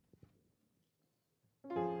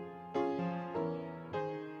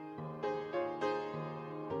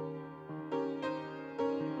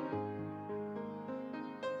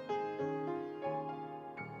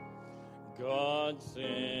God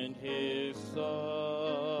sent His Son.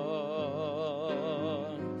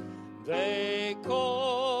 They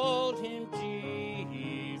called Him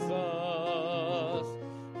Jesus.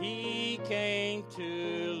 He came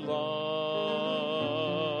to love,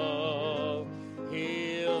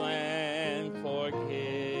 heal, and forgive.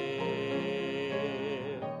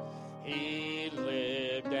 He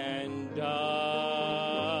lived and died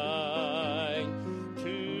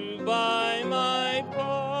to buy my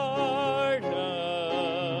pardon.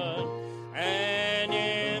 An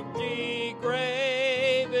empty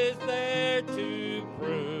grave is there to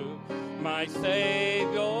prove my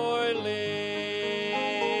Savior lives.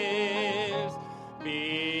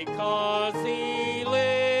 Because He lives,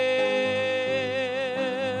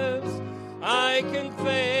 I can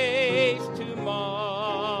face tomorrow.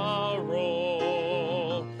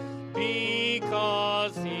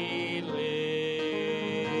 Because He lives,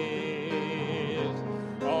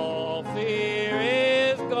 all fear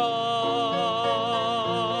is gone.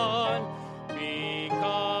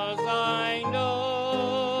 Because I know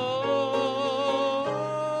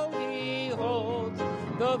He holds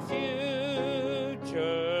the future,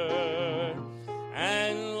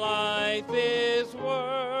 and life is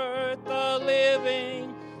worth the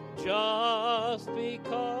living just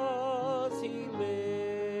because He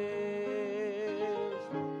lives.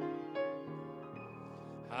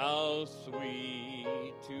 How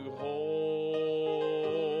sweet to hold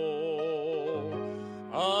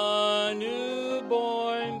a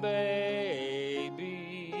newborn baby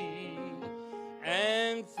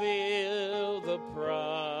and feel the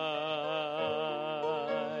pride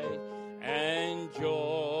and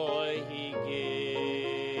joy He gives.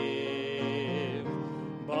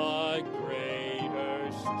 But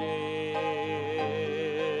greater still,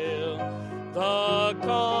 the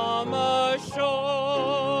calm assurance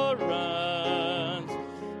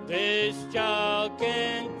this child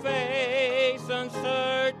can face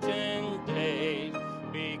uncertain days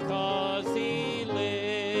because He lives.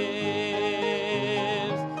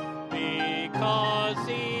 Because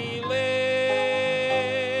He lives,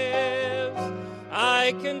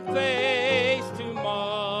 I can face tomorrow.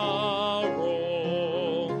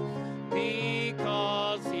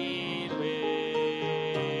 Because He lives,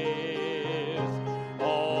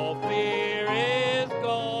 all fear is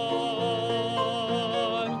gone.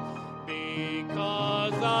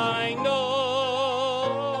 Because I know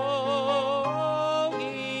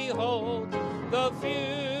He holds the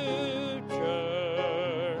future,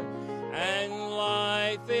 and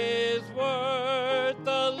life is worth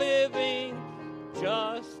the living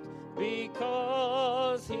just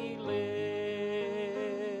because He lives.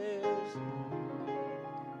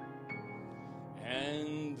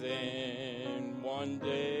 And then one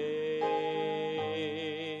day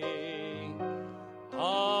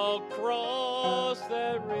I'll cross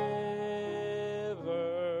that river.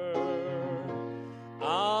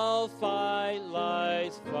 I'll fight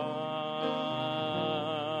life's final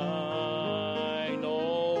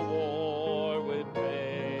war with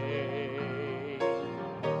pain.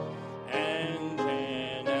 And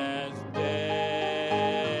then as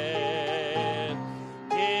death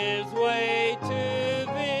gives way to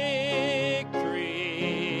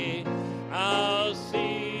victory, I'll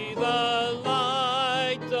see the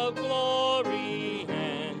light of glory,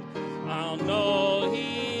 and I'll know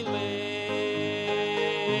He lives.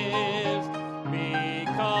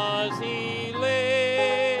 Because He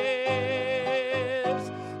lives,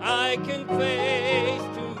 I can face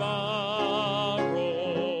tomorrow.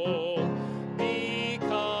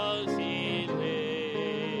 Because He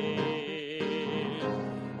lives,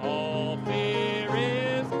 all fear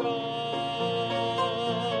is gone.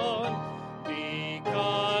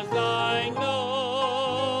 Because I know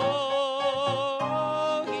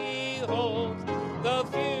He holds the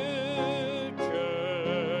future,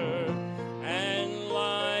 and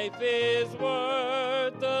life is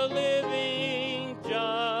worth the living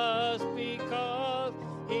just because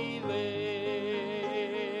He lives.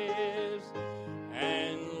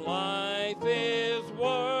 And life is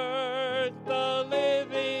worth the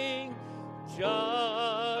living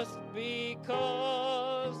just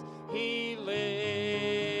because He lives.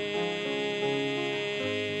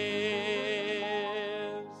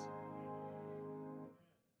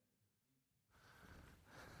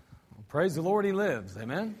 Praise the Lord, He lives.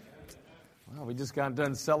 Amen? Well, we just got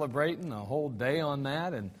done celebrating a whole day on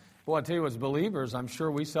that. And boy, I tell you, as believers, I'm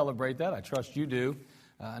sure we celebrate that. I trust you do.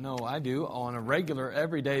 I know I do. On a regular,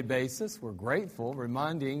 everyday basis, we're grateful,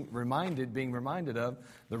 being reminded of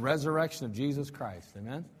the resurrection of Jesus Christ.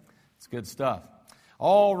 Amen? It's good stuff.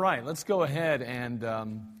 All right, let's go ahead and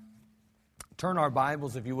Turn our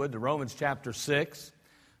Bibles, if you would, to Romans chapter 6.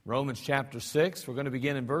 Romans chapter 6. We're going to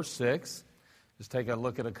begin in verse 6. Just take a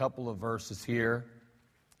look at a couple of verses here,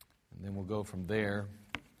 and then we'll go from there.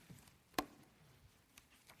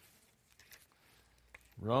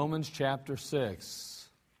 Romans chapter 6.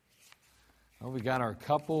 Well, we got our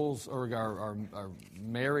couples, or our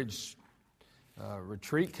marriage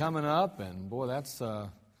retreat coming up, and boy, that's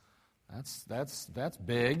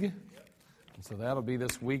big. And so that'll be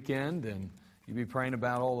this weekend, and you be praying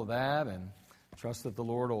about all of that, and trust that the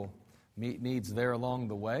Lord will meet needs there along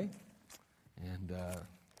the way. And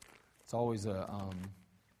it's always a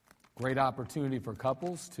great opportunity for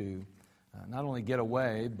couples to not only get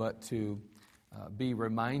away, but to be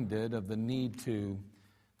reminded of the need to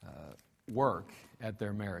work at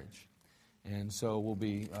their marriage. And so we'll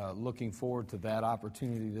be looking forward to that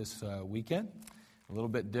opportunity this weekend. A little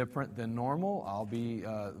bit different than normal. I'll be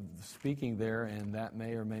speaking there, and that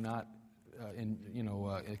may or may not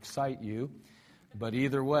excite you. But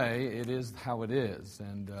either way, it is how it is.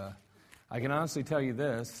 And I can honestly tell you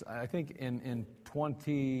this. I think in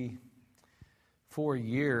 24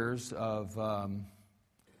 years of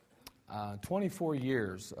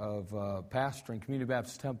pastoring Community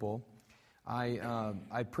Baptist Temple,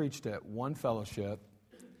 I preached at one fellowship,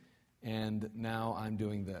 and now I'm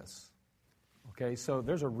doing this. Okay, so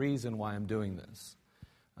there's a reason why I'm doing this.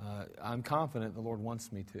 I'm confident the Lord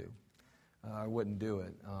wants me to. I wouldn't do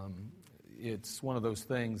it. It's one of those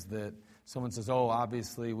things that someone says, oh,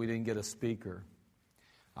 obviously we didn't get a speaker.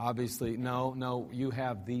 Obviously, no, you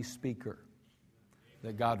have the speaker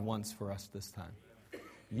that God wants for us this time.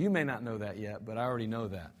 You may not know that yet, but I already know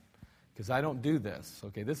that. Because I don't do this.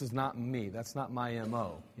 Okay, this is not me. That's not my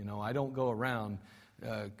MO. I don't go around,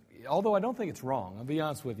 although I don't think it's wrong. I'll be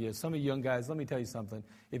honest with you. Some of you young guys, let me tell you something.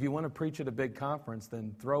 If you want to preach at a big conference,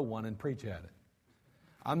 then throw one and preach at it.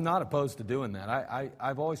 I'm not opposed to doing that.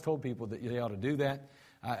 I've always told people that they ought to do that.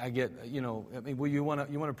 I get, well, you want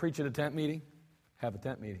to preach at a tent meeting? Have a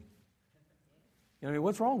tent meeting.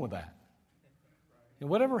 What's wrong with that?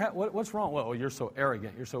 What's wrong? Well, you're so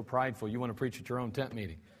arrogant. You're so prideful. You want to preach at your own tent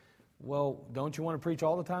meeting. Well, don't you want to preach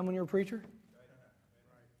all the time when you're a preacher?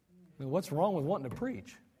 What's wrong with wanting to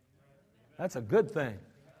preach? That's a good thing.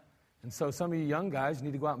 And so some of you young guys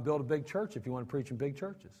need to go out and build a big church if you want to preach in big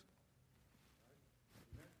churches.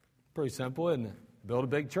 Pretty simple, isn't it? Build a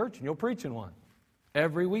big church and you'll preach in one.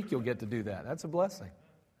 Every week you'll get to do that. That's a blessing.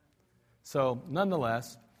 So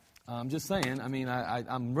nonetheless, I'm just saying,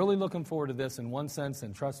 I'm really looking forward to this in one sense,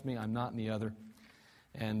 and trust me, I'm not in the other.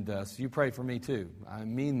 And so you pray for me too. I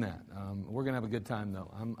mean that. We're going to have a good time, though.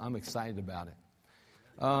 I'm excited about it.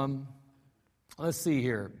 Let's see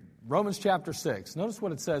here. Romans chapter 6. Notice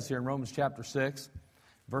what it says here in Romans chapter 6,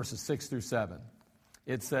 verses 6 through 7.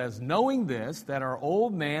 It says, knowing this, that our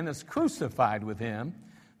old man is crucified with him,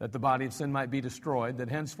 that the body of sin might be destroyed, that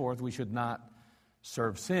henceforth we should not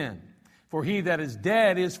serve sin. For he that is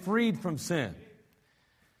dead is freed from sin.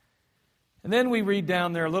 And then we read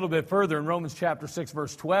down there a little bit further in Romans chapter 6,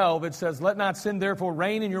 verse 12. It says, let not sin therefore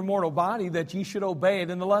reign in your mortal body, that ye should obey it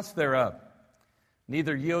in the lust thereof.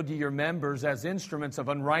 Neither yield ye your members as instruments of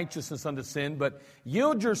unrighteousness unto sin, but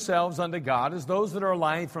yield yourselves unto God as those that are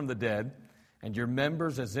alive from the dead, and your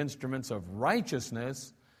members as instruments of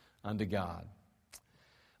righteousness unto God.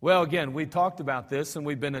 Well, again, we talked about this, and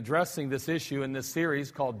we've been addressing this issue in this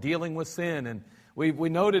series called Dealing with Sin. And we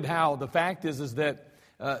noted how the fact is that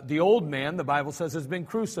the old man, the Bible says, has been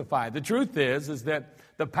crucified. The truth is that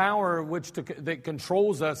the power that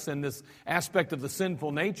controls us in this aspect of the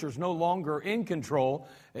sinful nature is no longer in control.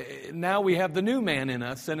 Now we have the new man in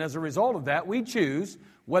us, and as a result of that, we choose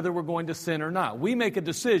whether we're going to sin or not. We make a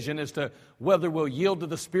decision as to whether we'll yield to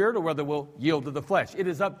the Spirit or whether we'll yield to the flesh. It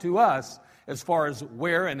is up to us as far as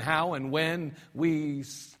where and how and when we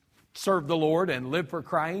serve the Lord and live for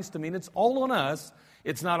Christ. It's all on us.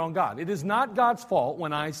 It's not on God. It is not God's fault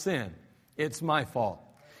when I sin. It's my fault.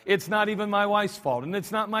 It's not even my wife's fault, and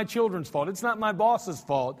it's not my children's fault. It's not my boss's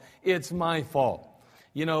fault. It's my fault.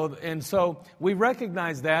 And so we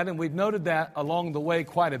recognize that, and we've noted that along the way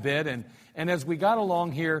quite a bit. And as we got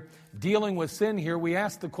along here, dealing with sin here, we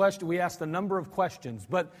asked a number of questions.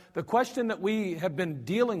 But the question that we have been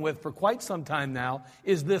dealing with for quite some time now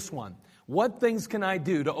is this one. What things can I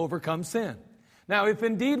do to overcome sin? Now, if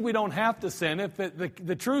indeed we don't have to sin, if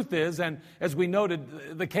the truth is, and as we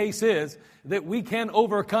noted, the case is, that we can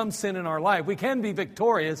overcome sin in our life, we can be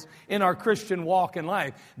victorious in our Christian walk in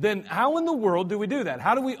life, then how in the world do we do that?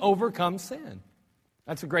 How do we overcome sin?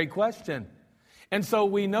 That's a great question. And so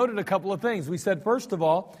we noted a couple of things. We said, first of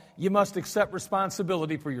all, you must accept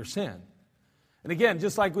responsibility for your sin. And again,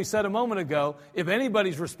 just like we said a moment ago, if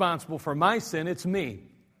anybody's responsible for my sin, it's me.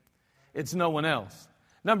 It's no one else.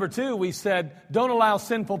 Number 2, we said, don't allow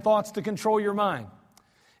sinful thoughts to control your mind.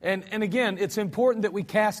 And again, it's important that we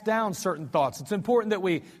cast down certain thoughts. It's important that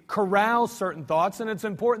we corral certain thoughts, and it's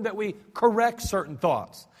important that we correct certain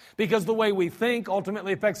thoughts. Because the way we think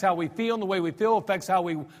ultimately affects how we feel, and the way we feel affects how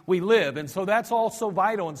we live. And so that's all so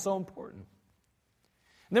vital and so important.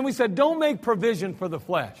 And then we said, don't make provision for the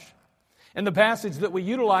flesh. And the passage that we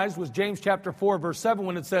utilized was James chapter 4, verse 7,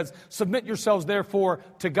 when it says, submit yourselves therefore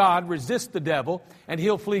to God, resist the devil, and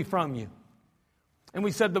he'll flee from you. And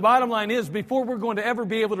we said the bottom line is, before we're going to ever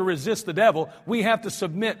be able to resist the devil, we have to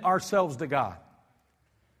submit ourselves to God.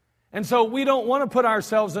 And so we don't want to put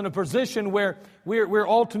ourselves in a position where we're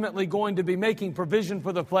ultimately going to be making provision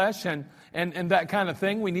for the flesh and that kind of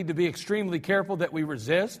thing. We need to be extremely careful that we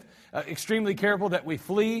resist, extremely careful that we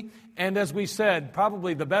flee, and as we said,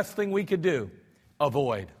 probably the best thing we could do,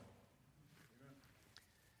 avoid.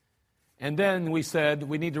 And then we said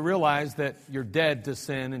we need to realize that you're dead to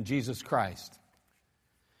sin in Jesus Christ.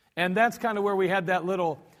 And that's kind of where we had that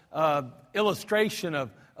little illustration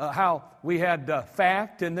of how we had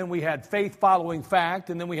fact, and then we had faith following fact,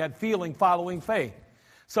 and then we had feeling following faith.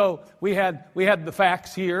 So we had the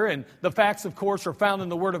facts here, and the facts, of course, are found in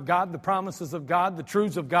the Word of God, the promises of God, the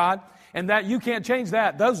truths of God, and that you can't change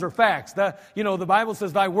that. Those are facts. The Bible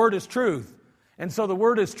says, "Thy word is truth." And so the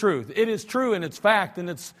Word is truth. It is true and it's fact, and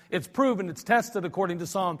it's proven, it's tested according to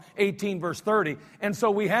Psalm 18, verse 30. And so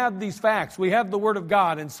we have these facts. We have the Word of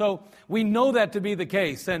God, and so we know that to be the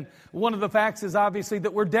case. And one of the facts is obviously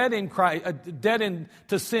that we're dead in Christ,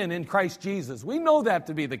 to sin in Christ Jesus. We know that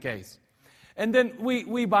to be the case. And then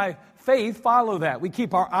we by faith follow that. We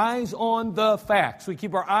keep our eyes on the facts. We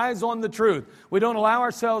keep our eyes on the truth. We don't allow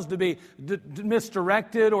ourselves to be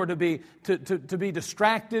misdirected or to be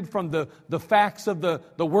distracted from the facts of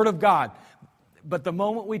the Word of God. But the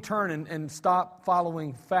moment we turn and stop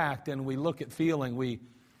following fact and we look at feeling, we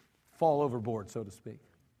fall overboard, so to speak.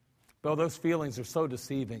 Well, those feelings are so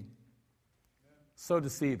deceiving. So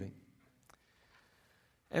deceiving.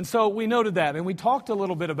 And so we noted that, and we talked a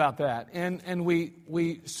little bit about that, and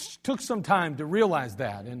we took some time to realize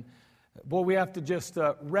that. And boy, we have to just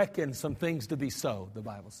reckon some things to be so, the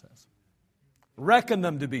Bible says. Reckon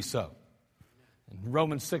them to be so. In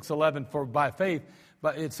Romans 6:11, for by faith,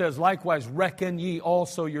 but it says, likewise, reckon ye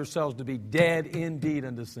also yourselves to be dead indeed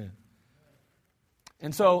unto sin.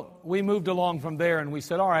 And so we moved along from there, and we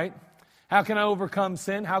said, all right, how can I overcome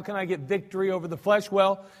sin? How can I get victory over the flesh?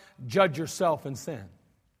 Well, judge yourself in sin.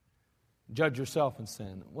 Judge yourself in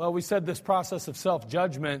sin. Well, we said this process of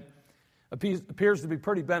self-judgment appears to be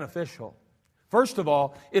pretty beneficial. First of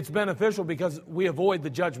all, it's beneficial because we avoid the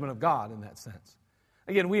judgment of God in that sense.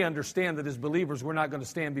 Again, we understand that as believers, we're not going to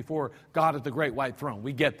stand before God at the great white throne.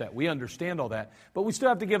 We get that. We understand all that. But we still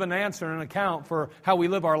have to give an answer and an account for how we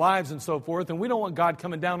live our lives and so forth. And we don't want God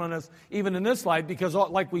coming down on us even in this life because,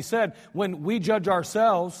 like we said, when we judge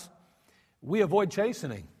ourselves, we avoid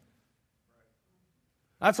chastening.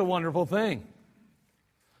 That's a wonderful thing.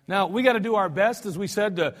 Now, we got to do our best, as we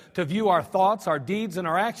said, to view our thoughts, our deeds, and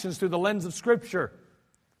our actions through the lens of Scripture.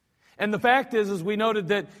 And the fact is, as we noted,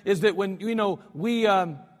 that when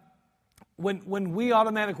we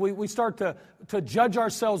automatically we start to judge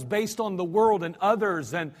ourselves based on the world and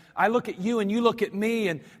others, and I look at you and you look at me,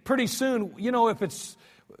 and pretty soon,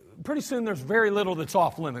 there's very little that's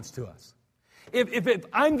off limits to us. If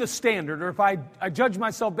I'm the standard, or if I judge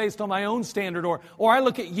myself based on my own standard, or I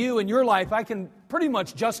look at you and your life, I can pretty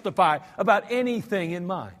much justify about anything in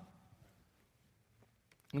mine.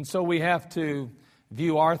 And so we have to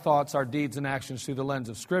view our thoughts, our deeds, and actions through the lens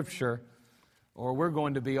of Scripture, or we're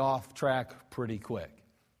going to be off track pretty quick.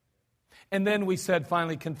 And then we said,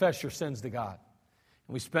 finally, confess your sins to God.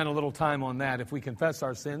 And we spent a little time on that. If we confess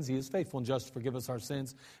our sins, He is faithful and just to forgive us our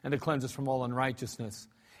sins and to cleanse us from all unrighteousness.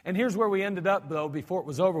 And here's where we ended up, though, before it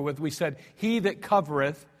was over with. We said, he that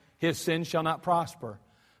covereth his sin shall not prosper,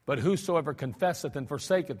 but whosoever confesseth and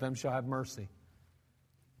forsaketh them shall have mercy.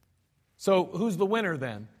 So who's the winner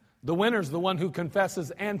then? The winner's the one who confesses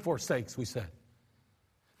and forsakes, we said.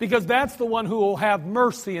 Because that's the one who will have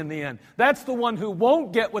mercy in the end. That's the one who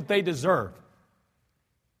won't get what they deserve.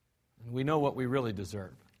 And we know what we really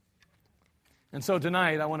deserve. And so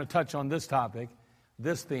tonight I want to touch on this topic,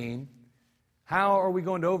 this theme. How are we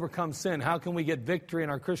going to overcome sin? How can we get victory in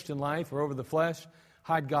our Christian life or over the flesh?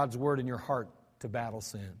 Hide God's Word in your heart to battle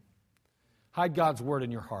sin. Hide God's Word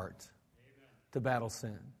in your heart to battle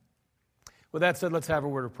sin. With that said, let's have a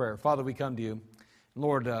word of prayer. Father, we come to you.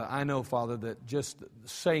 Lord, I know, Father, that just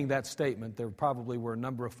saying that statement, there probably were a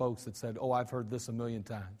number of folks that said, oh, I've heard this a million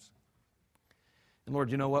times. And Lord,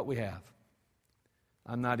 you know what we have.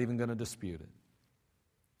 I'm not even going to dispute it.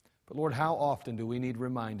 But Lord, how often do we need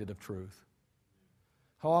reminded of truth?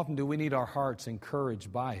 How often do we need our hearts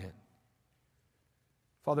encouraged by it?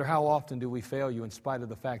 Father, how often do we fail you in spite of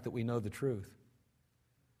the fact that we know the truth?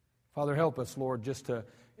 Father, help us, Lord, just to,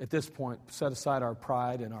 at this point, set aside our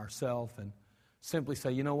pride and ourself and simply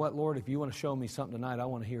say, you know what, Lord, if you want to show me something tonight, I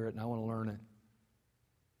want to hear it and I want to learn it.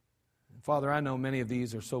 And Father, I know many of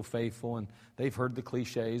these are so faithful and they've heard the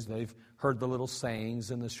cliches, they've heard the little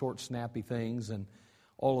sayings and the short, snappy things and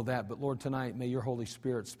all of that. But Lord, tonight, may your Holy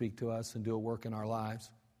Spirit speak to us and do a work in our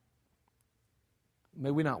lives.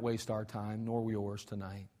 May we not waste our time, nor yours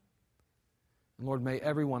tonight. And Lord, may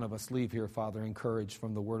every one of us leave here, Father, encouraged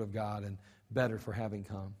from the Word of God and better for having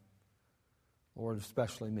come. Lord,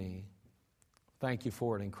 especially me. Thank you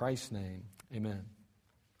for it. In Christ's name, amen.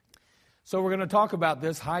 So we're going to talk about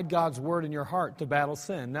this, hide God's Word in your heart to battle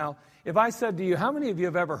sin. Now, if I said to you, how many of you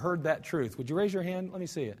have ever heard that truth? Would you raise your hand? Let me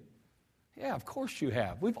see it. Yeah, of course you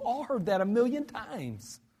have. We've all heard that 1,000,000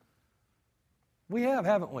 times. We have,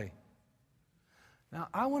 haven't we? Now,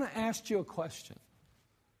 I want to ask you a question.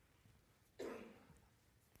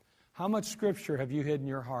 How much Scripture have you hid in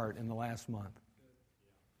your heart in the last month?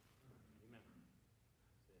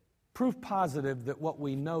 Proof positive that what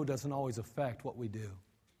we know doesn't always affect what we do.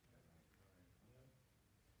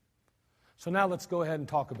 So now let's go ahead and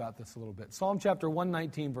talk about this a little bit. Psalm chapter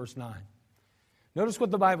 119, verse 9. Notice what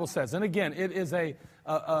the Bible says. And again, it is a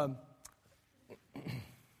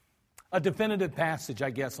definitive passage, I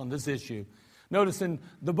guess, on this issue. Notice in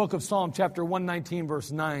the book of Psalm chapter 119, verse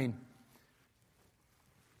 9.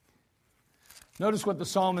 Notice what the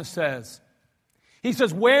psalmist says. He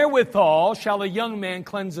says, wherewithal shall a young man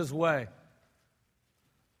cleanse his way?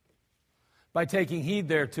 By taking heed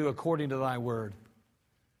thereto according to thy word.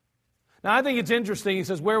 Now I think it's interesting. He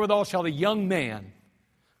says, wherewithal shall a young man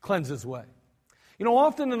cleanse his way? You know,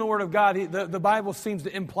 often in the Word of God, the Bible seems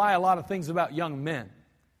to imply a lot of things about young men.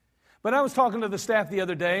 But I was talking to the staff the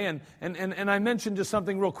other day, and I mentioned just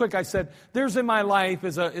something real quick. I said, there's in my life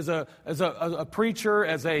as a preacher,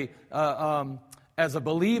 as a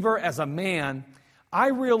believer, as a man, I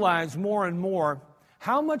realize more and more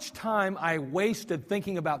how much time I wasted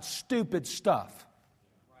thinking about stupid stuff.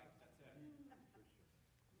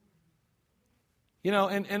 You know,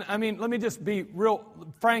 and I mean, let me just be real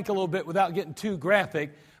frank a little bit without getting too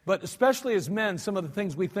graphic, but especially as men, some of the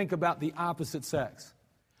things we think about the opposite sex.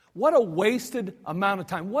 What a wasted amount of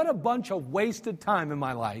time. What a bunch of wasted time in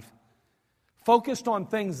my life focused on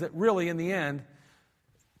things that really, in the end,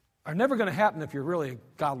 are never going to happen if you're really a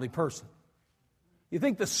godly person. You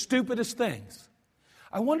think the stupidest things.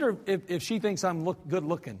 I wonder if she thinks I'm good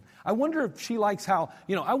looking. I wonder if she likes how,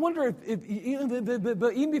 I wonder if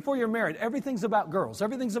but even before you're married, everything's about girls.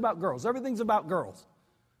 Everything's about girls. Everything's about girls.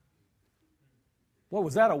 Well,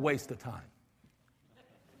 was that a waste of time?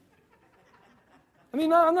 I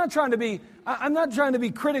mean, I'm not trying to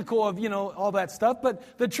be critical of, all that stuff,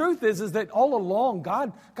 but the truth is that all along,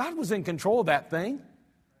 God was in control of that thing.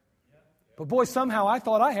 But boy, somehow I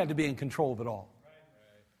thought I had to be in control of it all.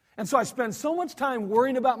 And so I spent so much time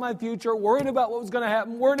worrying about my future, worrying about what was going to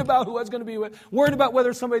happen, worrying about who I was going to be with, worrying about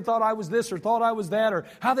whether somebody thought I was this or thought I was that, or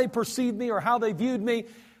how they perceived me or how they viewed me.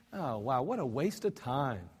 Oh, wow, what a waste of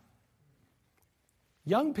time.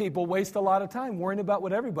 Young people waste a lot of time worrying about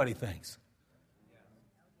what everybody thinks.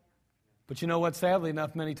 But you know what? Sadly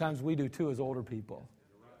enough, many times we do too as older people.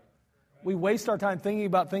 We waste our time thinking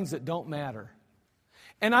about things that don't matter.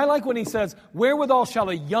 And I like when he says, wherewithal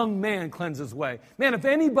shall a young man cleanse his way? Man, if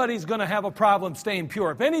anybody's going to have a problem staying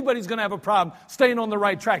pure, if anybody's going to have a problem staying on the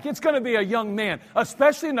right track, it's going to be a young man,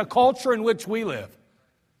 especially in the culture in which we live.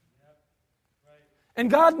 And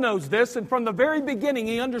God knows this, and from the very beginning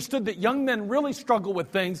He understood that young men really struggle with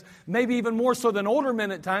things, maybe even more so than older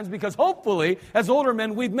men at times, because hopefully, as older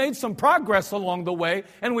men, we've made some progress along the way,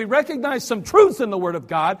 and we recognize some truths in the Word of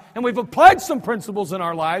God, and we've applied some principles in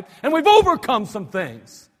our life, and we've overcome some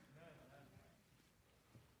things.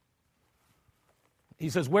 He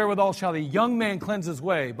says, wherewithal shall a young man cleanse his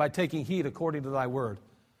way? By taking heed according to thy word.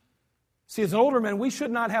 See, as an older man, we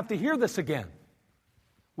should not have to hear this again.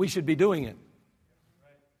 We should be doing it.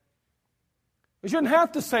 We shouldn't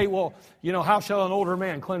have to say, well, how shall an older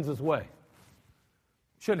man cleanse his way?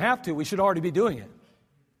 Shouldn't have to. We should already be doing it.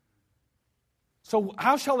 So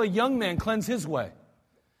how shall a young man cleanse his way?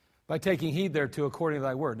 By taking heed thereto according to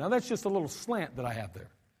thy word. Now that's just a little slant that I have there.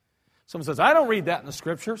 Someone says, I don't read that in the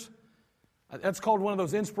Scriptures. That's called one of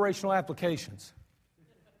those inspirational applications.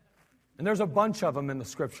 And there's a bunch of them in the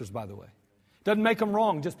Scriptures, by the way. Doesn't make them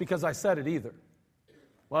wrong just because I said it either.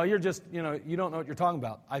 Well, you're just, you don't know what you're talking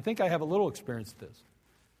about. I think I have a little experience with this.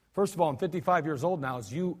 First of all, I'm 55 years old now,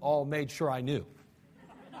 as you all made sure I knew.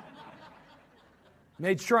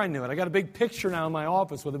 Made sure I knew it. I got a big picture now in my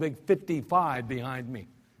office with a big 55 behind me.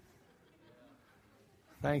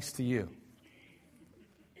 Thanks to you.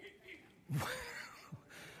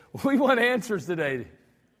 We want answers today.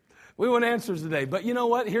 But you know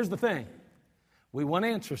what? Here's the thing. We want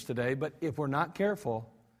answers today, but if we're not careful,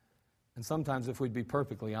 and sometimes if we'd be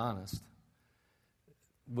perfectly honest,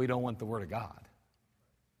 we don't want the Word of God.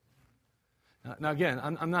 Now again,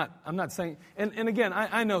 I'm not saying, and again,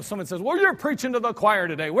 I know someone says, well, you're preaching to the choir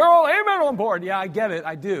today. We're all amen on board. Yeah, I get it.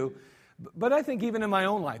 I do. But I think even in my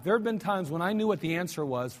own life, there have been times when I knew what the answer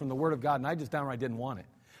was from the Word of God, and I just downright didn't want it.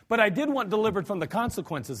 But I did want delivered from the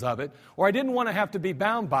consequences of it, or I didn't want to have to be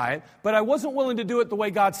bound by it, but I wasn't willing to do it the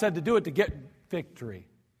way God said to do it to get victory.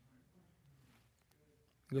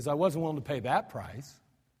 Because I wasn't willing to pay that price.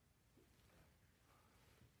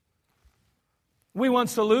 We want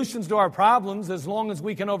solutions to our problems as long as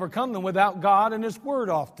we can overcome them without God and His Word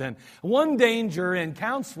often. One danger in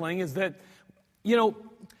counseling is that,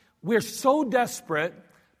 we're so desperate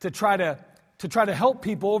to try to help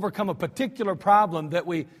people overcome a particular problem that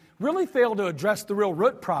we really fail to address the real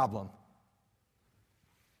root problem.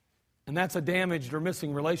 And that's a damaged or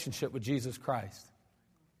missing relationship with Jesus Christ.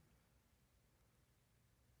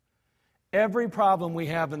 Every problem we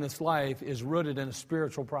have in this life is rooted in a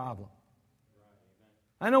spiritual problem.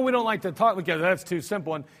 I know we don't like to talk because that's too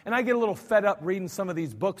simple. And I get a little fed up reading some of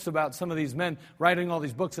these books about some of these men writing all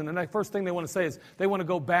these books. And the first thing they want to say is they want to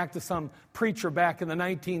go back to some preacher back in the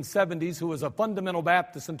 1970s who was a fundamental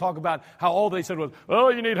Baptist and talk about how all they said was, oh,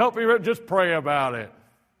 you need help, just pray about it.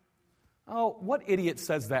 Oh, what idiot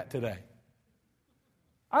says that today?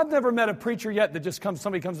 I've never met a preacher yet that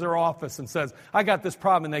somebody comes to their office and says, I got this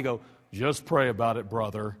problem. And they go, just pray about it,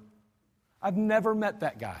 brother. I've never met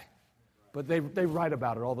that guy. But they write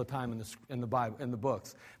about it all the time in the Bible, in the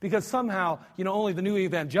books. Because somehow, only the new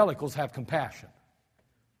evangelicals have compassion.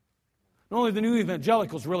 Only the new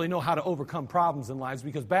evangelicals really know how to overcome problems in lives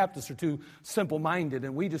because Baptists are too simple-minded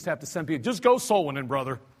and we just have to send people, just go soul winning,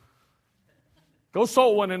 brother. Go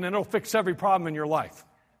soul winning and it'll fix every problem in your life.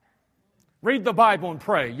 Read the Bible and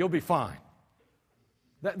pray. You'll be fine.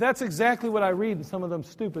 That's exactly what I read in some of them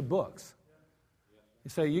stupid books. You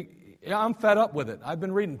say, yeah, I'm fed up with it. I've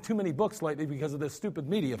been reading too many books lately because of this stupid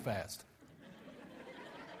media fast.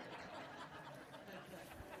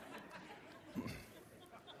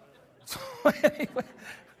 So anyway,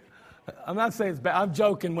 I'm not saying it's bad. I'm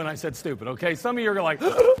joking when I said stupid, okay? Some of you are like,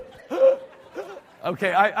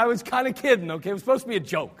 okay, I was kind of kidding, okay? It was supposed to be a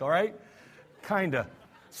joke, all right? Kind of.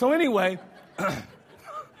 So anyway,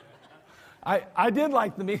 I did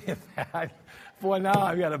like the media fast. Boy, now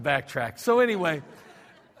I've got to backtrack. So anyway,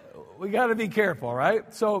 we got to be careful,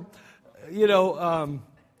 right? So, the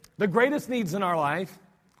greatest needs in our life,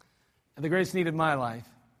 and the greatest need in my life,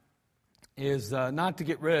 is not to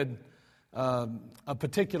get rid of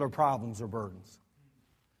particular problems or burdens,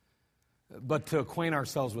 but to acquaint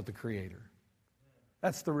ourselves with the Creator.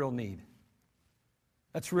 That's the real need.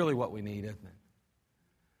 That's really what we need, isn't it?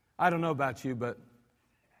 I don't know about you, but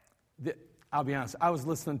I'll be honest. I was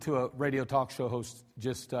listening to a radio talk show host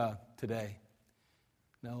just today.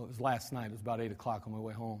 No, it was last night. It was about 8 o'clock on my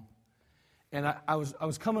way home. And I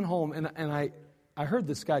was coming home, and I heard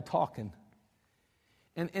this guy talking.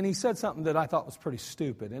 And he said something that I thought was pretty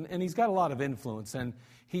stupid. And he's got a lot of influence. And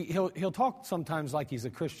he'll talk sometimes like he's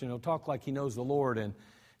a Christian. He'll talk like he knows the Lord and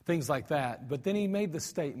things like that. But then he made the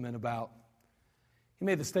statement about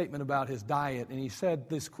his diet. And he said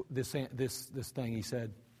this thing. He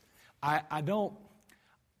said, I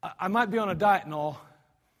might be on a diet and all,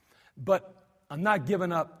 but I'm not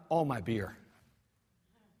giving up all my beer.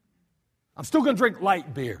 I'm still going to drink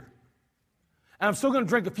light beer. And I'm still going to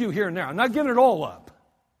drink a few here and there. I'm not giving it all up.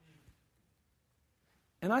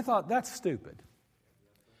 And I thought, that's stupid.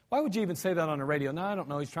 Why would you even say that on the radio? Now, I don't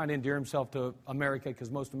know. He's trying to endear himself to America because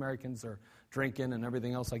most Americans are drinking and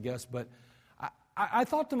everything else, I guess. But I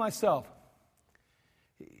thought to myself,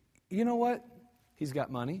 you know what? He's got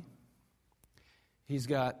money. He's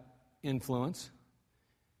got influence.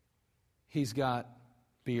 He's got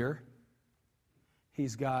beer.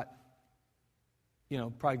 He's got,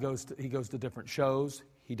 probably he goes to different shows.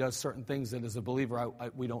 He does certain things that as a believer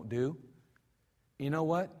we don't do. You know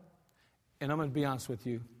what? And I'm going to be honest with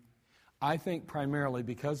you. I think primarily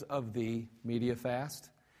because of the media fast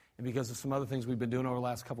and because of some other things we've been doing over the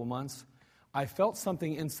last couple months, I felt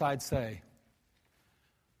something inside say,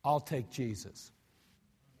 I'll take Jesus.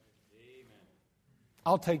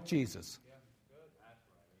 I'll take Jesus.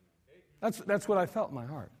 That's what I felt in my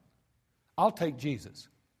heart. I'll take Jesus.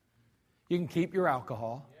 You can keep your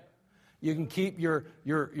alcohol. You can keep your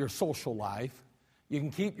social life. You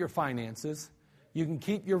can keep your finances. You can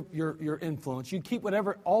keep your influence. You can keep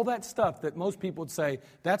whatever, all that stuff that most people would say,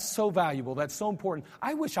 that's so valuable, that's so important.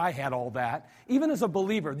 I wish I had all that, even as a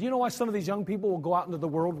believer. Do you know why some of these young people will go out into the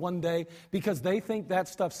world one day? Because they think that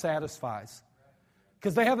stuff satisfies.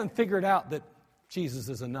 Because they haven't figured out that Jesus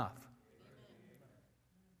is enough.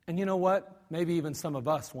 And you know what? Maybe even some of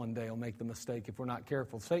us one day will make the mistake if we're not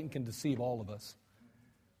careful. Satan can deceive all of us.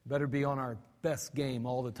 Better be on our best game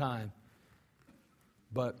all the time.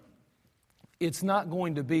 But it's not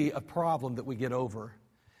going to be a problem that we get over.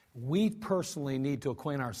 We personally need to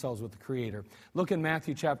acquaint ourselves with the Creator. Look in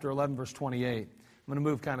Matthew chapter 11, verse 28. I'm going to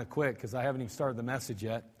move kind of quick because I haven't even started the message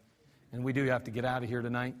yet. And we do have to get out of here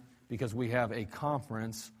tonight because we have a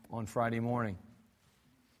conference on Friday morning.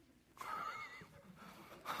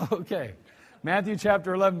 Okay. Matthew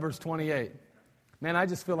chapter 11, verse 28. Man, I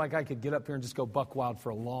just feel like I could get up here and just go buck wild for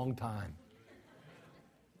a long time.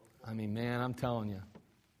 I mean, man, I'm telling you.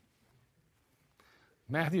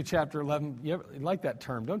 Matthew chapter 11, you like that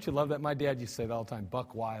term? Don't you love that? My dad used to say that all the time,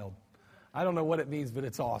 buck wild. I don't know what it means, but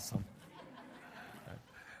it's awesome.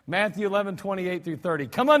 Matthew 11, 28 through 30.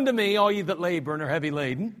 Come unto me, all ye that labor and are heavy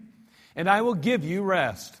laden, and I will give you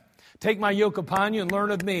rest. Take my yoke upon you and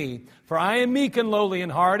learn of me, for I am meek and lowly in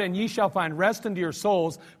heart, and ye shall find rest unto your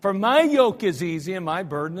souls. For my yoke is easy and my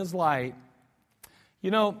burden is light.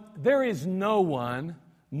 You know, there is no one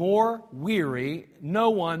more weary, no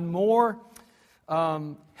one more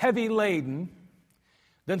heavy laden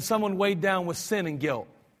than someone weighed down with sin and guilt.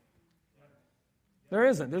 There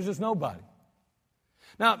isn't. There's just nobody.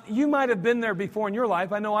 Now, you might have been there before in your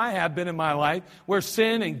life. I know I have been in my life where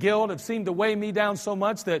sin and guilt have seemed to weigh me down so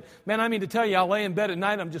much that, man, I mean to tell you, I'll lay in bed at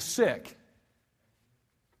night, I'm just sick.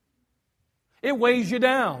 It weighs you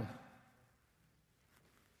down.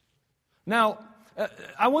 Now,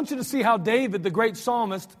 I want you to see how David, the great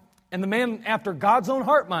psalmist, and the man after God's own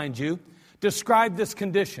heart, mind you, described this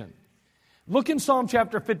condition. Look in Psalm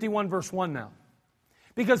chapter 51, verse 1 now.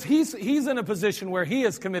 Because he's in a position where he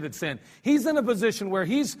has committed sin. He's in a position where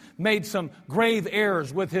he's made some grave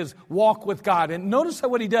errors with his walk with God. And notice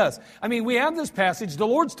what he does. I mean, we have this passage. The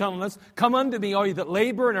Lord's telling us, come unto me, all you that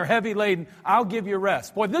labor and are heavy laden. I'll give you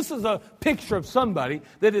rest. Boy, this is a picture of somebody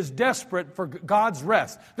that is desperate for God's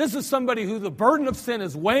rest. This is somebody who the burden of sin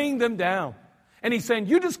is weighing them down. And he's saying,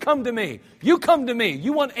 you just come to me. You come to me.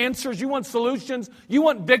 You want answers. You want solutions. You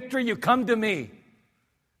want victory. You come to me.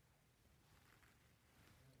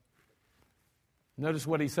 Notice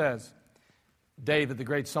what he says. David, the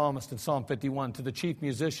great psalmist in Psalm 51, to the chief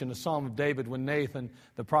musician, a psalm of David, when Nathan,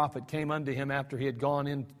 the prophet, came unto him after he had gone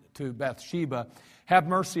into Bathsheba. Have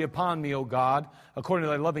mercy upon me, O God, according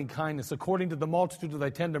to thy loving kindness, according to the multitude of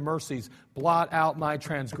thy tender mercies, blot out my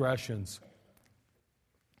transgressions.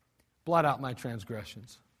 Blot out my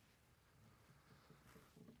transgressions.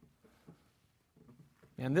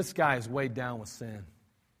 And this guy is weighed down with sin.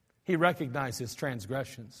 He recognizes his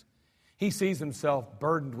transgressions. He sees himself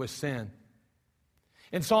burdened with sin.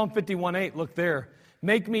 In Psalm 51:8, look there.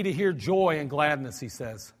 Make me to hear joy and gladness, he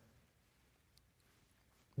says.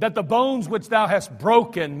 That the bones which thou hast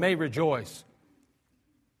broken may rejoice.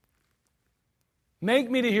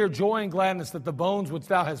 Make me to hear joy and gladness, that the bones which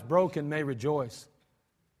thou hast broken may rejoice.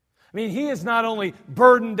 I mean, he is not only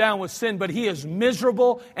burdened down with sin, but he is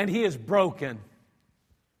miserable and he is broken.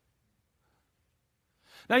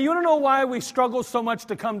 Now, you want to know why we struggle so much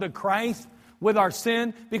to come to Christ with our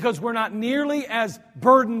sin? Because we're not nearly as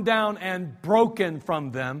burdened down and broken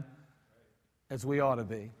from them as we ought to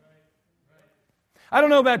be. I don't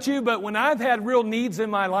know about you, but when I've had real needs in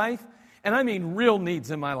my life, and I mean real needs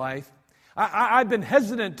in my life, I've been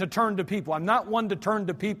hesitant to turn to people. I'm not one to turn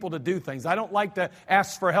to people to do things. I don't like to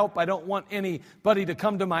ask for help. I don't want anybody to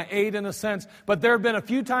come to my aid in a sense. But there have been a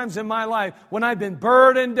few times in my life when I've been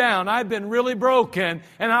burdened down. I've been really broken.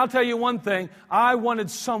 And I'll tell you one thing. I wanted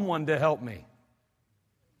someone to help me.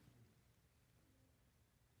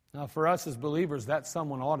 Now, for us as believers, that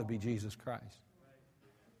someone ought to be Jesus Christ.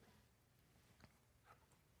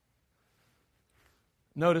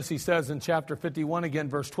 Notice he says in chapter 51 again,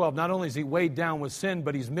 verse 12, not only is he weighed down with sin,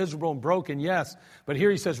 but he's miserable and broken, yes. But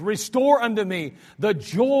here he says, restore unto me the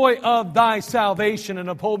joy of thy salvation and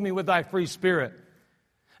uphold me with thy free spirit.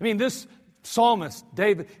 I mean, this psalmist,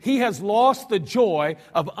 David, he has lost the joy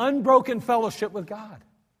of unbroken fellowship with God.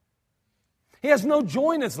 He has no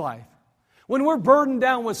joy in his life. When we're burdened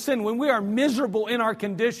down with sin, when we are miserable in our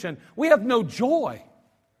condition, we have no joy.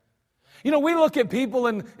 You know, we look at people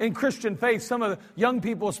in Christian faith, some of the young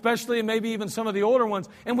people especially, and maybe even some of the older ones,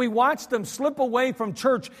 and we watch them slip away from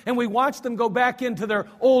church, and we watch them go back into their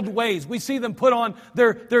old ways. We see them put on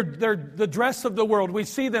the dress of the world. We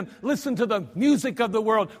see them listen to the music of the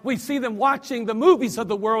world. We see them watching the movies of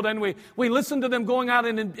the world, and we listen to them going out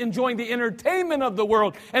and enjoying the entertainment of the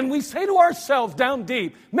world. And we say to ourselves down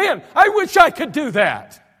deep, man, I wish I could do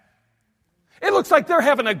that. It looks like they're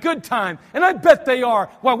having a good time, and I bet they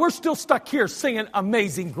are, while we're still stuck here singing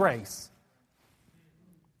Amazing Grace.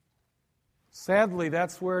 Sadly,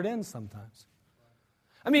 that's where it ends sometimes.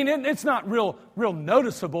 I mean, it's not real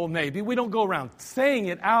noticeable maybe. We don't go around saying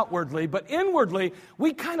it outwardly, but inwardly,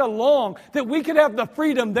 we kind of long that we could have the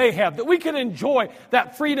freedom they have, that we could enjoy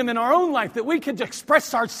that freedom in our own life, that we could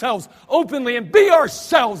express ourselves openly and be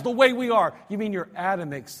ourselves the way we are. You mean your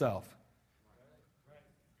Adamic self,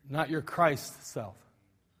 not your Christ self.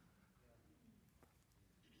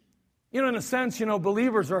 You know, in a sense,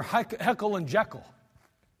 believers are Heckle and Jekyll.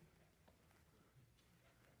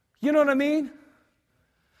 You know what I mean?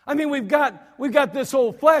 I mean, we've got this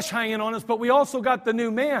old flesh hanging on us, but we also got the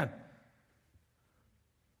new man.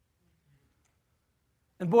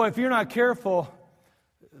 And boy, if you're not careful,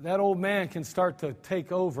 that old man can start to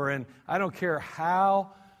take over. And I don't care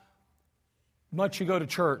how much you go to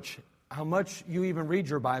church, how much you even read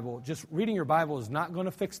your Bible, just reading your Bible is not going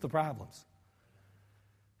to fix the problems.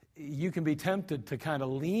 You can be tempted to kind of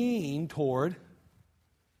lean toward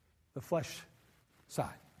the flesh side.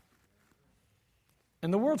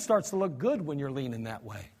 And the world starts to look good when you're leaning that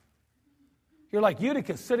way. You're like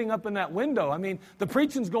Eutychus sitting up in that window. I mean, the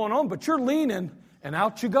preaching's going on, but you're leaning, and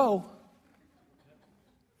out you go.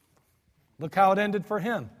 Look how it ended for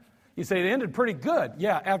him. You say it ended pretty good.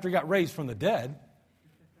 Yeah, after he got raised from the dead.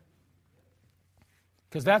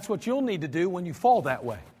 Because that's what you'll need to do when you fall that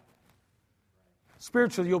way.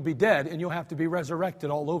 Spiritually, you'll be dead, and you'll have to be resurrected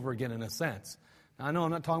all over again in a sense. Now, I know I'm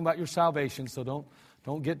not talking about your salvation, so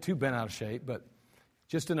don't get too bent out of shape, but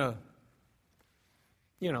just in a,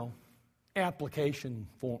 application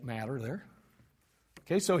matter there.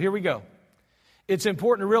 Okay, so here we go. It's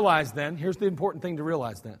important to realize then, here's the important thing to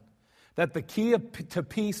realize then, that the key to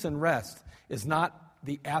peace and rest is not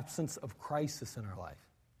the absence of crisis in our life,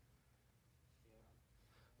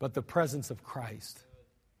 but the presence of Christ.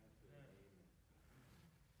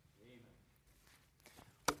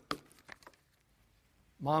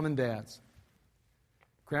 Mom and dads,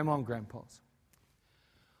 grandma and grandpas,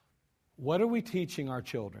 what are we teaching our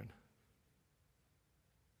children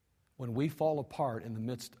when we fall apart in the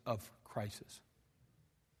midst of crisis?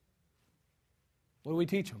 What do we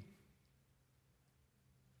teach them?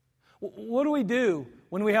 What do we do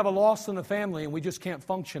when we have a loss in the family and we just can't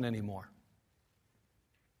function anymore?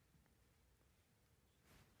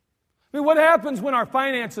 I mean, what happens when our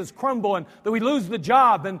finances crumble and that we lose the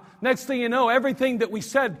job and next thing you know, everything that we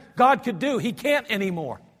said God could do, He can't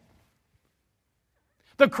anymore?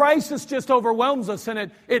 The crisis just overwhelms us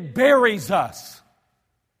and it buries us.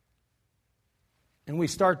 And we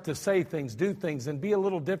start to say things, do things, and be a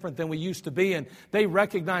little different than we used to be. And they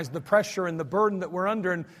recognize the pressure and the burden that we're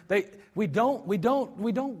under. And we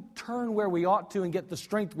don't turn where we ought to and get the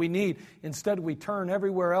strength we need. Instead, we turn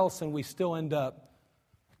everywhere else and we still end up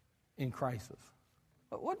in crisis.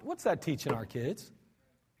 What's that teaching our kids?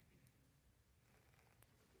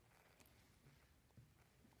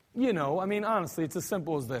 Honestly, it's as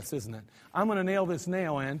simple as this, isn't it? I'm going to nail this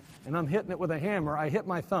nail in, and I'm hitting it with a hammer. I hit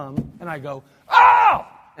my thumb, and I go, "Oh!"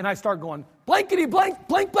 And I start going, blankety blank,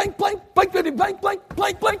 blank, blank, blank, blankety blank, blank,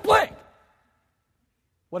 blank, blank, blank.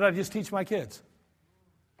 What did I just teach my kids?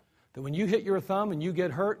 That when you hit your thumb and you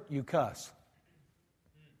get hurt, you cuss.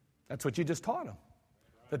 That's what you just taught them.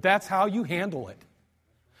 That's how you handle it.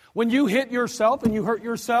 When you hit yourself and you hurt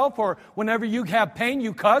yourself, or whenever you have pain,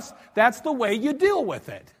 you cuss, that's the way you deal with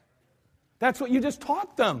it. That's what you just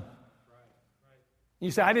taught them. You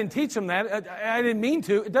say, I didn't teach them that. I didn't mean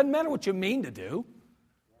to. It doesn't matter what you mean to do.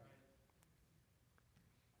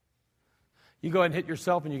 You go ahead and hit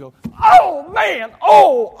yourself and you go, "Oh, man!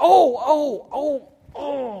 Oh, oh, oh, oh,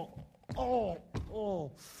 oh, oh,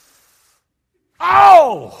 oh,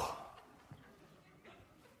 oh!"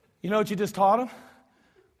 You know what you just taught them?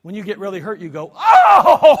 When you get really hurt, you go,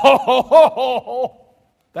 "Oh!"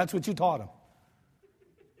 That's what you taught them.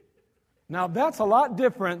 Now, that's a lot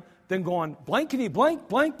different than going blankety blank,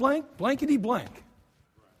 blank, blank, blankety blank.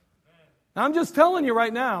 Now, I'm just telling you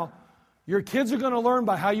right now, your kids are going to learn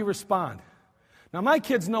by how you respond. Now, my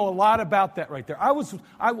kids know a lot about that right there. I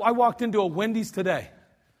walked into a Wendy's today.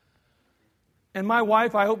 And my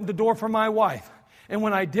wife, I opened the door for my wife. And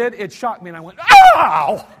when I did, it shocked me. And I went,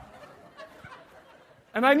 "Ow!"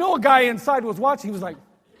 And I know a guy inside was watching. He was like,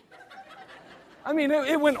 I mean,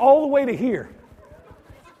 it went all the way to here.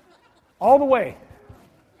 All the way.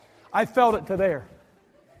 I felt it to there.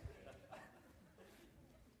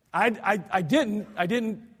 I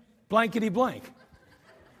didn't blankety blank.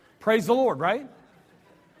 Praise the Lord, right?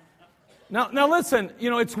 Now listen,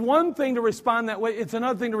 it's one thing to respond that way. It's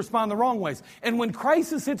another thing to respond the wrong ways. And when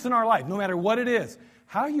crisis hits in our life, no matter what it is,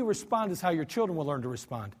 how you respond is how your children will learn to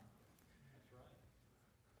respond.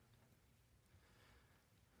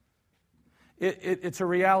 It's a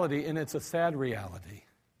reality, and it's a sad reality,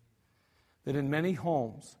 that in many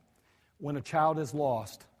homes, when a child is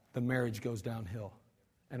lost, the marriage goes downhill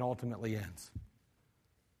and ultimately ends.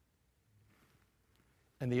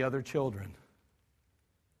 And the other children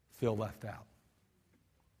feel left out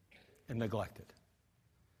and neglected.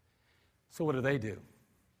 So what do?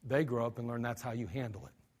 They grow up and learn that's how you handle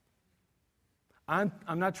it. I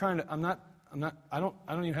don't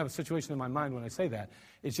even have a situation in my mind when I say that.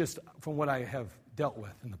 It's just from what I have dealt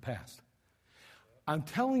with in the past. I'm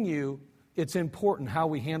telling you, it's important how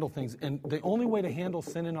we handle things. And the only way to handle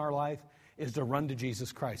sin in our life is to run to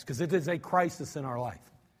Jesus Christ, because it is a crisis in our life.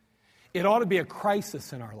 It ought to be a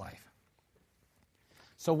crisis in our life.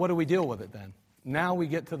 So what do we deal with it then? Now we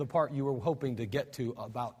get to the part you were hoping to get to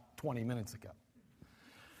about 20 minutes ago.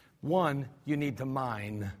 One, you need to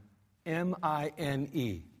mine.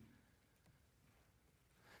 M-I-N-E.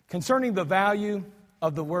 Concerning the value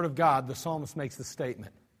of the Word of God, the psalmist makes this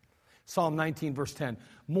statement. Psalm 19, verse 10.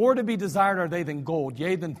 More to be desired are they than gold,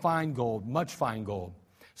 yea, than fine gold, much fine gold.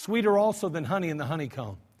 Sweeter also than honey in the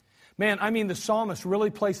honeycomb. Man, the psalmist really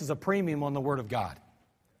places a premium on the Word of God.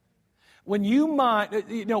 When you mine,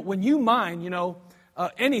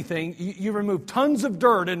 anything, you remove tons of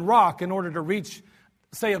dirt and rock in order to reach,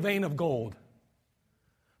 say, a vein of gold.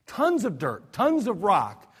 Tons of dirt, tons of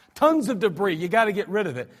rock, tons of debris. You got to get rid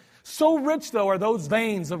of it. So rich, though, are those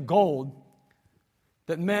veins of gold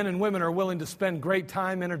that men and women are willing to spend great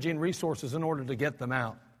time, energy, and resources in order to get them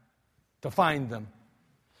out, to find them.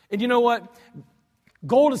 And you know what?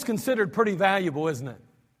 Gold is considered pretty valuable, isn't it?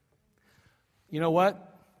 You know what?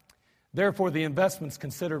 Therefore, the investment's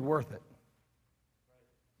considered worth it.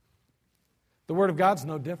 The Word of God's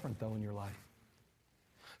no different, though, in your life.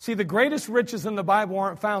 See, the greatest riches in the Bible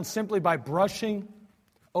aren't found simply by brushing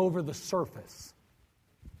over the surface.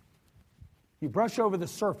 You brush over the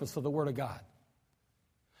surface of the Word of God.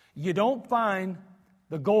 You don't find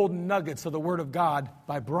the golden nuggets of the Word of God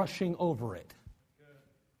by brushing over it.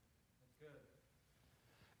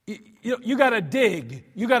 You got to dig.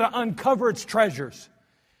 You got to uncover its treasures.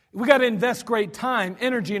 We got to invest great time,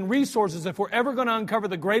 energy, and resources if we're ever going to uncover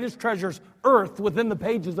the greatest treasures earth within the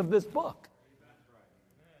pages of this book.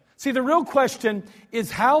 See, the real question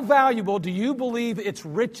is, how valuable do you believe its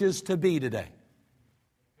riches to be today?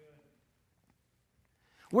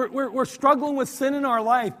 We're struggling with sin in our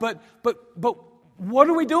life, but what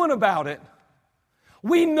are we doing about it?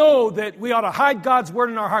 We know that we ought to hide God's Word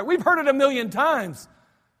in our heart. We've heard it 1,000,000 times.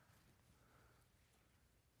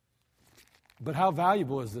 But how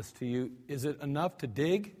valuable is this to you? Is it enough to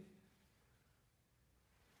dig?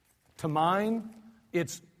 To mine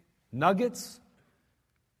its nuggets?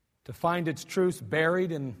 To find its truths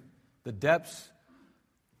buried in the depths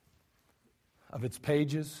of its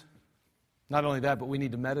pages? Not only that, but we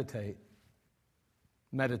need to meditate.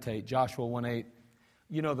 Meditate. Joshua 1:8.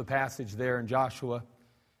 You know the passage there in Joshua.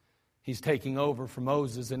 He's taking over from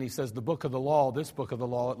Moses, and he says, the book of the law, this book of the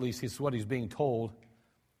law, at least is what he's being told.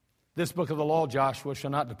 This book of the law, Joshua,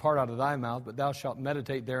 shall not depart out of thy mouth, but thou shalt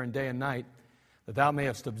meditate therein day and night, that thou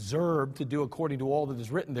mayest observe to do according to all that is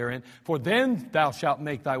written therein. For then thou shalt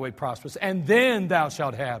make thy way prosperous, and then thou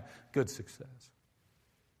shalt have good success.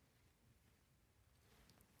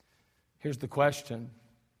 Here's the question.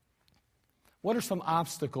 What are some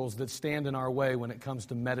obstacles that stand in our way when it comes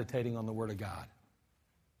to meditating on the Word of God?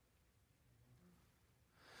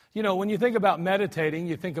 You know, when you think about meditating,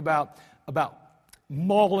 you think about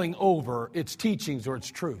mulling over its teachings or its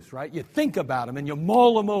truths, right? You think about them and you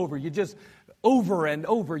mull them over. You just over and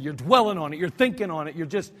over, you're dwelling on it, you're thinking on it, you're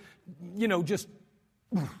just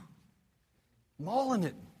mulling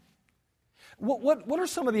it. What are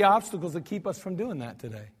some of the obstacles that keep us from doing that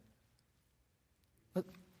today?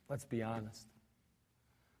 Let's be honest.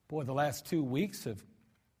 Boy, the last 2 weeks have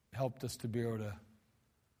helped us to be able to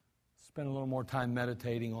spend a little more time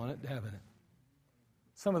meditating on it, haven't it?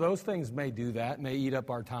 Some of those things may do that, may eat up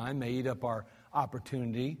our time, may eat up our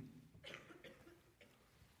opportunity.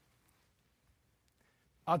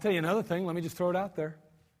 I'll tell you another thing. Let me just throw it out there.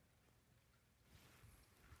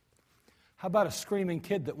 How about a screaming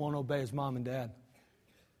kid that won't obey his mom and dad?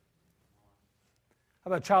 How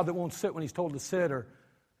about a child that won't sit when he's told to sit or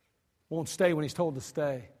won't stay when he's told to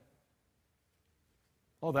stay?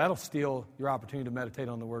 Oh, that'll steal your opportunity to meditate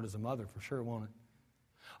on the Word as a mother, for sure, won't it?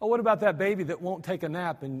 Oh, what about that baby that won't take a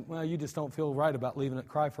nap and, well, you just don't feel right about leaving it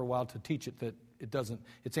cry for a while to teach it that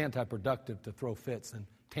it's anti-productive to throw fits and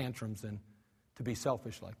tantrums and to be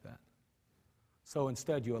selfish like that. So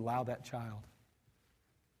instead, you allow that child.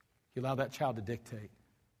 You allow that child to dictate.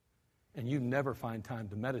 And you never find time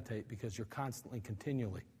to meditate because you're constantly,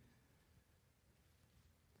 continually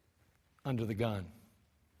under the gun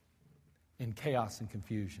in chaos and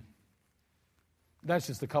confusion. That's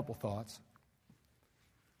just a couple thoughts.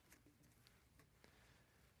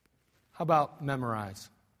 How about memorize?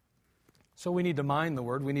 So we need to mind the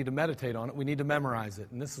Word. We need to meditate on it. We need to memorize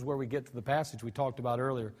it. And this is where we get to the passage we talked about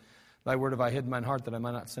earlier. Thy word have I hid in mine heart that I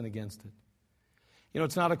might not sin against it. You know,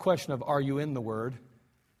 it's not a question of are you in the Word,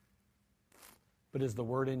 but is the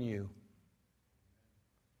Word in you?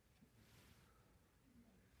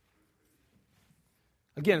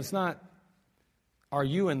 Again, it's not are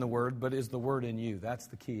you in the Word, but is the Word in you? That's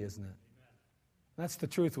the key, isn't it? That's the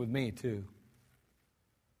truth with me, too.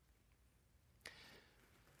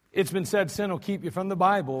 It's been said sin will keep you from the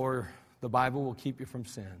Bible, or the Bible will keep you from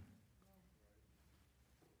sin.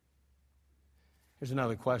 Here's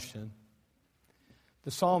another question.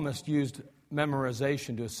 The psalmist used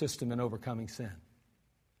memorization to assist him in overcoming sin.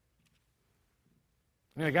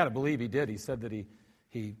 I mean, I got to believe he did. He said that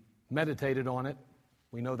he meditated on it.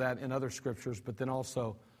 We know that in other scriptures, but then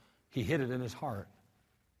also he hid it in his heart.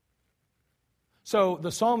 So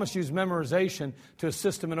the psalmist used memorization to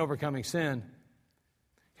assist him in overcoming sin.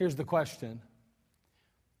 Here's the question.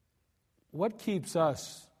 What keeps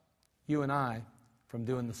us, you and I, from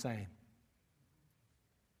doing the same?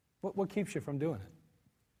 What keeps you from doing it?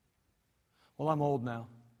 Well, I'm old now.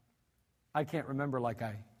 I can't remember like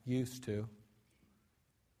I used to.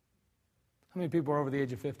 How many people are over the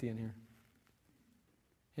age of 50 in here?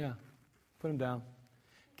 Yeah, put them down.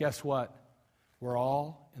 Guess what? We're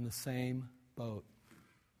all in the same boat.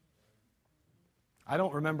 I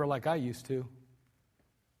don't remember like I used to.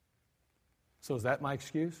 So is that my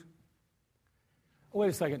excuse? Oh, wait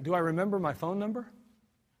a second. Do I remember my phone number?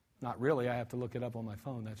 Not really. I have to look it up on my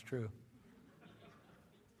phone. That's true.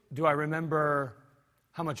 Do I remember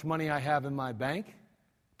how much money I have in my bank?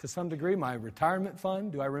 To some degree, my retirement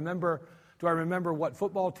fund? Do I remember what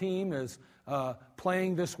football team is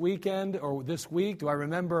playing this weekend or this week? Do I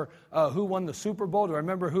remember who won the Super Bowl? Do I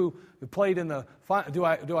remember who played in the final?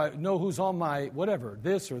 Do I know who's on my whatever,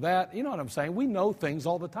 this or that? You know what I'm saying? We know things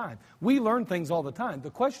all the time. We learn things all the time.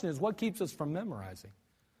 The question is, what keeps us from memorizing?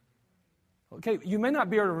 Okay, you may not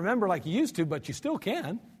be able to remember like you used to, but you still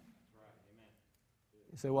can.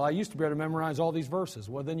 You say, well, I used to be able to memorize all these verses.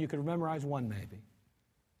 Well, then you could memorize one maybe.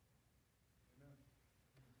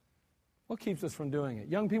 What keeps us from doing it?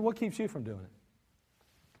 Young people, what keeps you from doing it?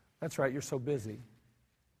 That's right, you're so busy. You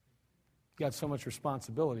got so much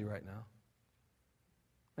responsibility right now.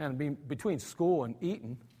 Man, between school and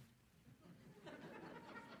eating,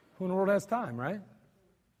 who in the world has time, right?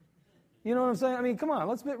 You know what I'm saying? I mean, come on,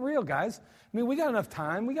 let's be real, guys. I mean, we got enough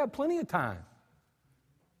time. We got plenty of time.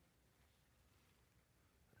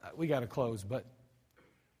 We got to close, but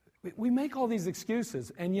we make all these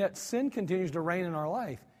excuses, and yet sin continues to reign in our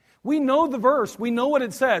life. We know the verse, we know what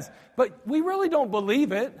it says, but we really don't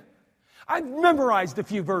believe it. I've memorized a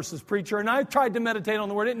few verses, preacher, and I've tried to meditate on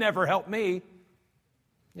the Word. It never helped me.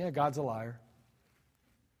 Yeah, God's a liar.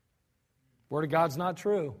 Word of God's not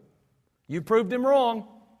true. You proved him wrong.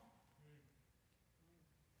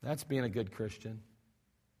 That's being a good Christian.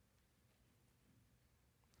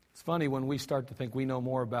 It's funny when we start to think we know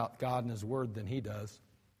more about God and His Word than He does.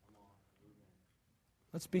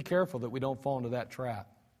 Let's be careful that we don't fall into that trap.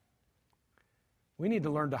 We need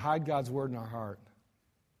to learn to hide God's Word in our heart.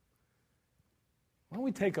 Why don't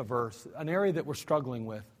we take a verse, an area that we're struggling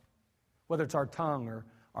with, whether it's our tongue or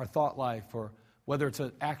our thought life, or whether it's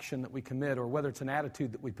an action that we commit, or whether it's an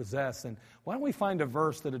attitude that we possess, and why don't we find a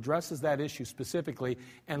verse that addresses that issue specifically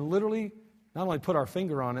and literally not only put our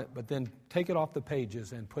finger on it, but then take it off the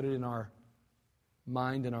pages and put it in our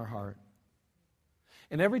mind and our heart.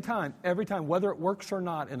 And every time, whether it works or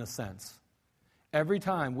not in a sense, every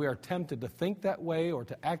time we are tempted to think that way or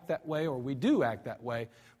to act that way, or we do act that way,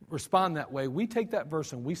 respond that way, we take that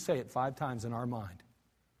verse and we say it 5 times in our mind.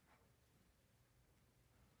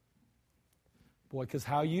 Boy, because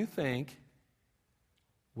how you think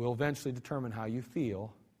will eventually determine how you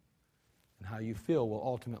feel, and how you feel will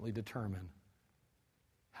ultimately determine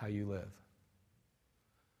how you live.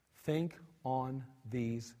 Think on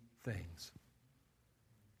these things.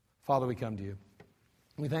 Father, we come to you.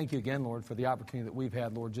 We thank you again, Lord, for the opportunity that we've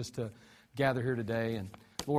had, Lord, just to gather here today. And